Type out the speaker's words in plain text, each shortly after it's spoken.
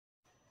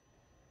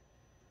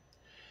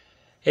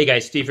Hey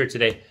guys, Steve here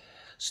today.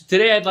 So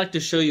today I'd like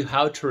to show you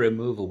how to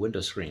remove a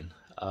window screen.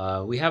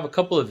 We have a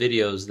couple of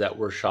videos that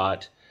were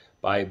shot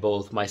by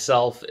both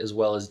myself as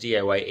well as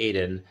DIY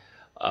Aidan,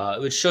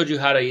 which showed you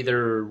how to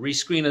either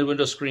rescreen a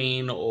window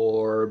screen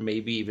or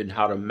maybe even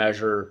how to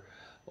measure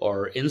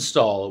or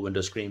install a window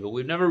screen. But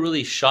we've never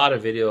really shot a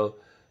video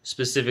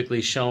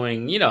specifically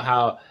showing,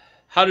 how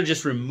to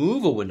just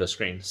remove a window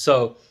screen.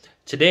 So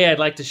today I'd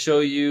like to show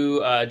you,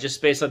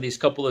 just based on these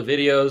couple of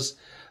videos,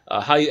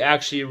 how you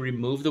actually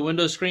remove the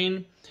window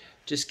screen.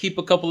 Just keep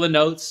a couple of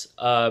notes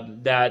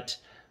that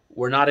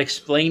we're not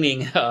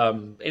explaining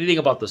anything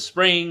about the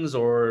springs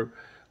or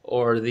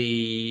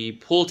the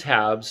pull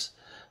tabs,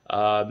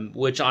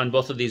 which on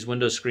both of these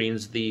window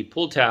screens, the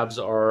pull tabs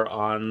are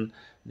on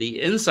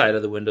the inside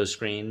of the window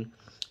screen,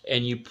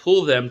 and you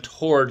pull them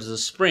towards the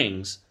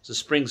springs. The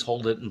springs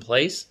hold it in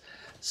place.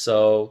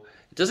 So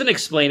it doesn't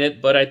explain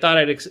it, but I thought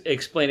I'd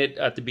explain it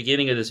at the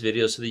beginning of this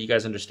video so that you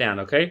guys understand,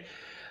 okay?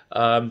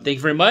 Thank you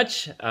very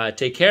much.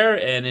 Take care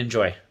and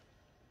enjoy.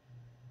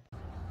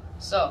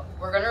 So,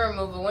 we're going to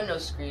remove a window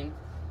screen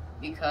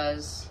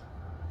because,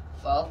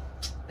 well,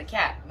 the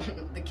cat.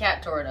 The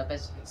cat tore it up,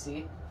 as you can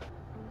see.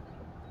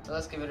 So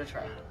let's give it a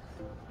try.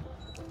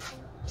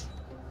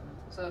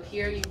 So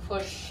here you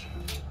push,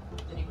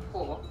 then you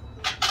pull.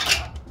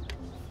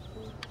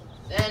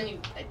 Then you,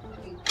 I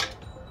think,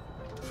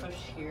 push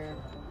here.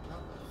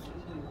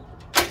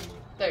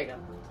 There you go.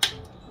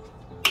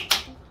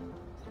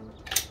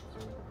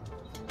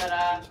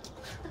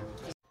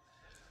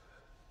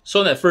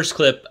 So in that first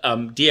clip,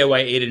 DIY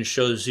Aidan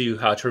shows you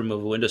how to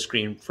remove a window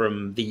screen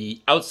from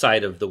the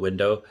outside of the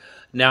window.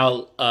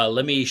 Now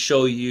let me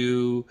show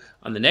you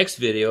on the next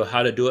video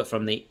how to do it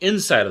from the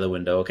inside of the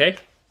window, okay?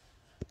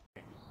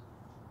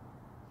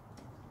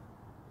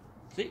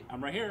 See,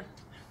 I'm right here.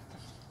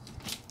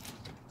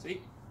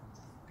 See?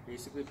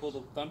 Basically pull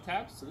the thumb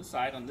tabs to the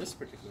side on this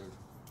particular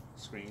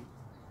screen.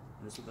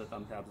 And this is what the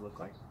thumb tabs look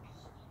like.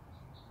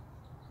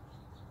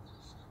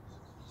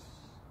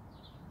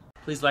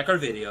 Please like our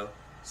video,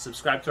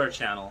 subscribe to our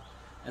channel,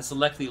 and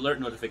select the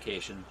alert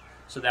notification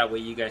so that way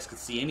you guys can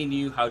see any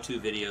new how-to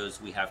videos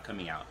we have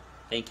coming out.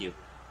 Thank you.